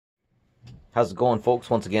How's it going, folks?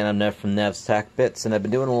 Once again, I'm Nev from Nev's Tech Bits, and I've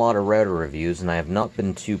been doing a lot of router reviews, and I have not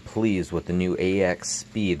been too pleased with the new AX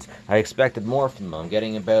speeds. I expected more from them. I'm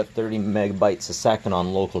getting about 30 megabytes a second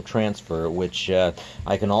on local transfer, which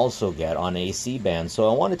I can also get on AC band. So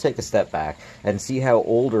I want to take a step back and see how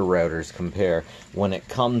older routers compare when it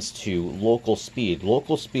comes to local speed.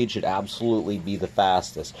 Local speed should absolutely be the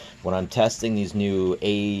fastest. When I'm testing these new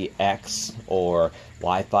AX or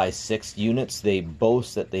Wi-Fi 6 units, they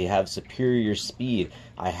boast that they have superior speed.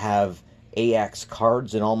 I have AX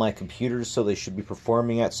cards in all my computers, so they should be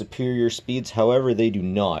performing at superior speeds. However, they do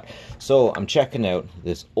not. So I'm checking out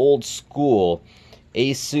this old school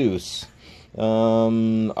Asus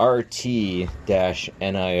RT-N10.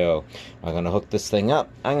 I'm going to hook this thing up.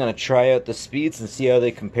 I'm going to try out the speeds and see how they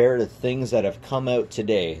compare to things that have come out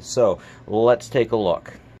today. So let's take a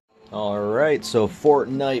look. Alright, so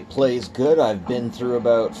Fortnite plays good. I've been through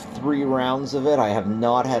about 3 rounds of it. I have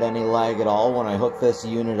not had any lag at all. When I hook this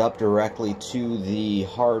unit up directly to the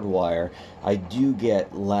hardwire, I do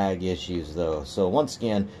get lag issues though. So once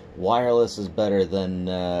again, wireless is better than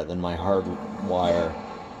my hardwire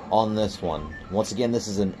on this one. Once again, this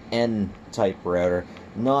is an N-type router.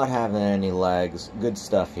 Not having any lags. Good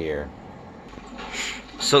stuff here.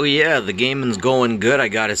 So yeah, the gaming's going good, I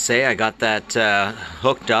gotta say. I got that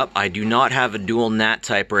hooked up. I do not have a dual NAT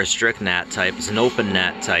type or a strict NAT type. It's an open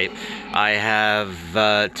NAT type. I have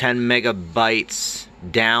 10 megabytes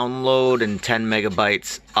download and 10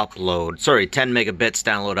 megabytes upload. Sorry, 10 megabits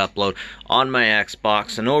download upload on my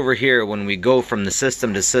Xbox. And over here, when we go from the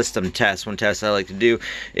system to system test, one test I like to do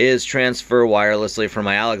is transfer wirelessly from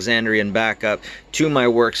my Alexandrian backup to my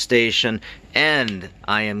workstation. And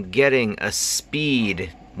I am getting a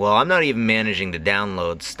speed, well, I'm not even managing to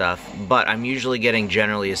download stuff, but I'm usually getting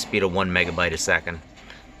generally a speed of 1 megabyte a second.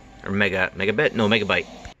 Or megabit? No, megabyte.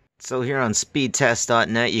 So here on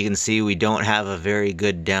speedtest.net, you can see we don't have a very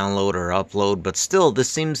good download or upload, but still, this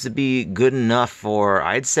seems to be good enough for,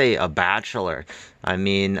 I'd say, a bachelor. I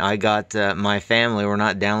mean, I got my family, we're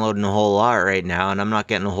not downloading a whole lot right now, and I'm not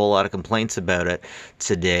getting a whole lot of complaints about it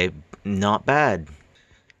today. Not bad.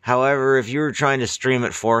 However, if you were trying to stream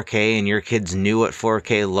at 4K and your kids knew what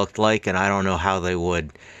 4K looked like, and I don't know how they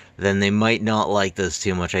would, then they might not like this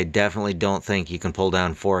too much. I definitely don't think you can pull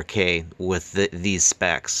down 4K with these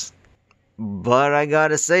specs. But I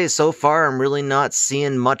gotta say, so far I'm really not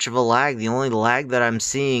seeing much of a lag. The only lag that I'm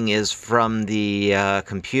seeing is from the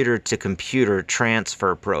computer-to-computer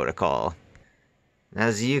transfer protocol.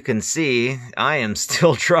 As you can see, I am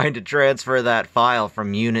still trying to transfer that file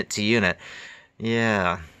from unit to unit.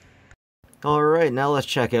 Yeah. Alright, now let's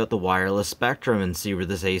check out the wireless spectrum and see where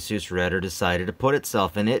this Asus router decided to put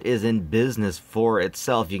itself. And it is in business for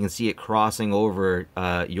itself. You can see it crossing over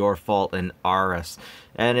your fault and Aris.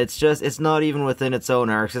 And it's not even within its own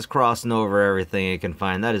arcs. It's crossing over everything it can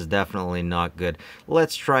find. That is definitely not good.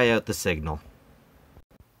 Let's try out the signal.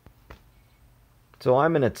 So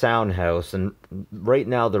I'm in a townhouse, and right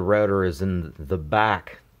now the router is in the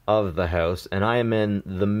back of the house, and I am in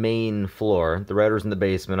the main floor. The router's in the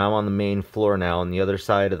basement. I'm on the main floor now on the other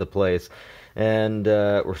side of the place, and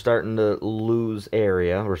we're starting to lose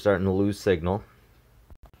area. We're starting to lose signal.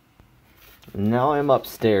 Now I'm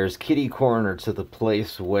upstairs, kitty corner to the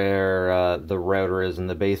place where the router is in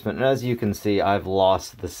the basement, and as you can see, I've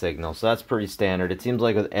lost the signal. So that's pretty standard. It seems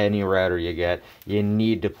like with any router you get, you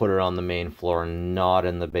need to put it on the main floor and not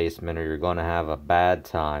in the basement, or you're going to have a bad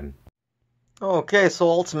time. Okay, so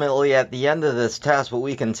ultimately at the end of this test, what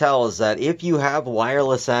we can tell is that if you have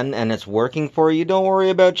wireless N and it's working for you, don't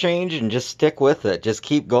worry about changing, just stick with it, just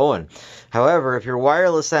keep going. However, if your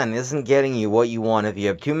wireless N isn't getting you what you want, if you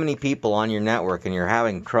have too many people on your network and you're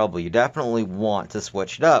having trouble, you definitely want to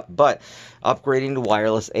switch it up. But upgrading to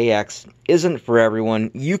wireless AX isn't for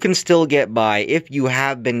everyone. You can still get by if you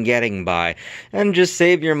have been getting by, and just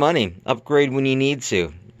save your money. Upgrade when you need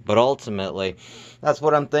to. But ultimately, that's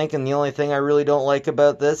what I'm thinking. The only thing I really don't like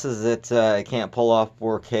about this is that it can't pull off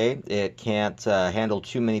 4K. It can't handle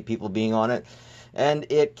too many people being on it. And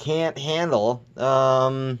it can't handle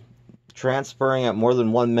transferring at more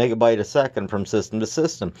than 1 megabyte a second from system to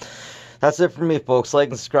system. That's it for me, folks. Like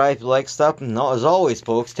and subscribe if you like stuff. And as always,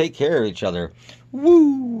 folks, take care of each other.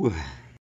 Woo!